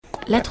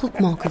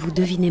L'attroupement que vous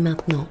devinez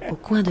maintenant au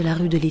coin de la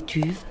rue de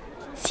l'Étuve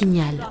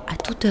signale à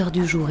toute heure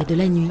du jour et de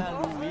la nuit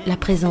la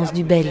présence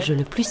du Belge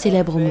le plus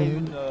célèbre au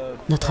monde,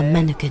 notre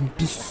Manneken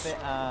Pis.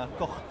 Un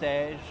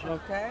cortège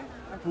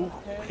pour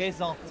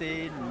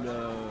présenter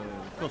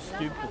le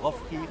costume, pour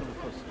offrir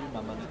le costume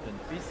à Manneken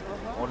Pis.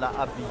 On l'a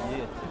habillé,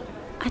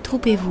 etc.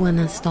 Attroupez-vous un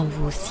instant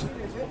vous aussi.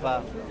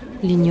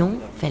 L'union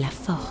fait la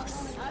force.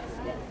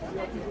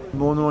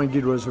 Mon nom est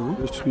Guy Loiseau.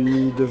 Je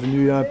suis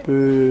devenu un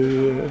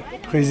peu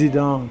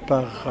président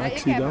par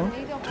accident.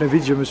 Très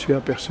vite, je me suis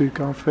aperçu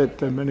qu'en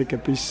fait, Manneken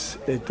Pis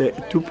était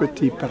tout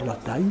petit par la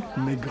taille,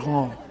 mais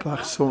grand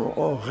par son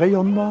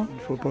rayonnement. Il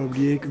ne faut pas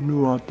oublier que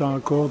nous, en tant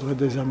qu'ordre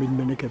des Amis de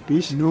Manneken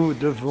Pis, nous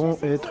devons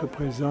être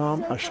présents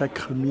à chaque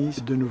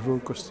remise de nouveaux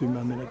costumes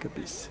à Manneken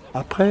Pis.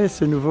 Après,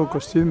 ce nouveau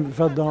costume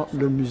va dans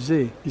le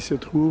musée qui se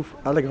trouve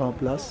à la Grande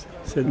Place.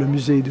 C'est le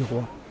musée du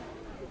roi.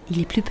 Il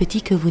est plus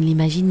petit que vous ne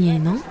l'imaginiez,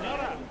 non ?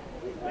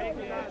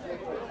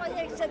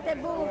 C'était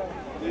beau.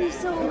 Ils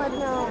sont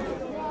maintenant.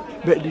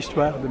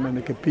 L'histoire de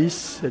Manneken Pis,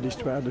 c'est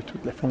l'histoire de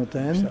toutes les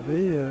fontaines. Vous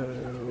savez,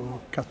 au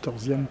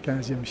XIVe,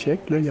 XVe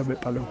siècle, il n'y avait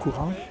pas l'eau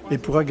courante. Et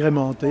pour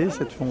agrémenter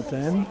cette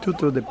fontaine,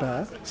 tout au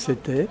départ,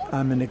 c'était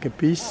un Manneken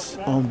Pis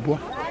en bois.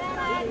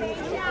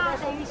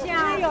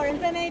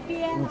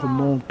 On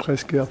remonte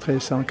presque à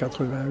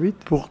 1388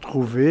 pour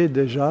trouver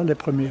déjà les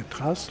premières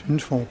traces d'une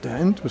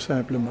fontaine, tout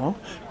simplement,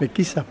 mais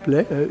qui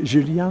s'appelait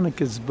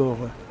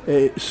Julianekesborre.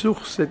 Et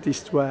sur cette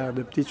histoire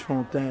de petite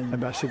fontaine,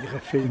 s'est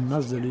greffée une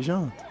masse de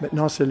légendes.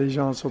 Maintenant, ces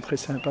légendes sont très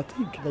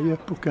sympathiques. D'ailleurs,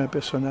 pour qu'un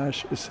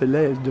personnage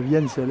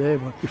devienne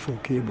célèbre, il faut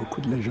qu'il y ait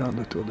beaucoup de légendes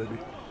autour de lui.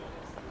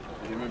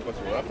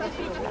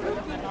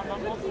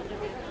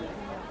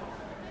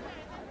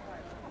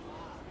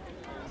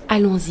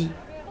 Allons-y.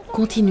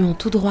 Continuons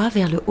tout droit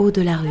vers le haut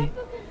de la rue,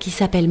 qui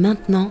s'appelle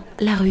maintenant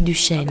la rue du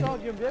Chêne.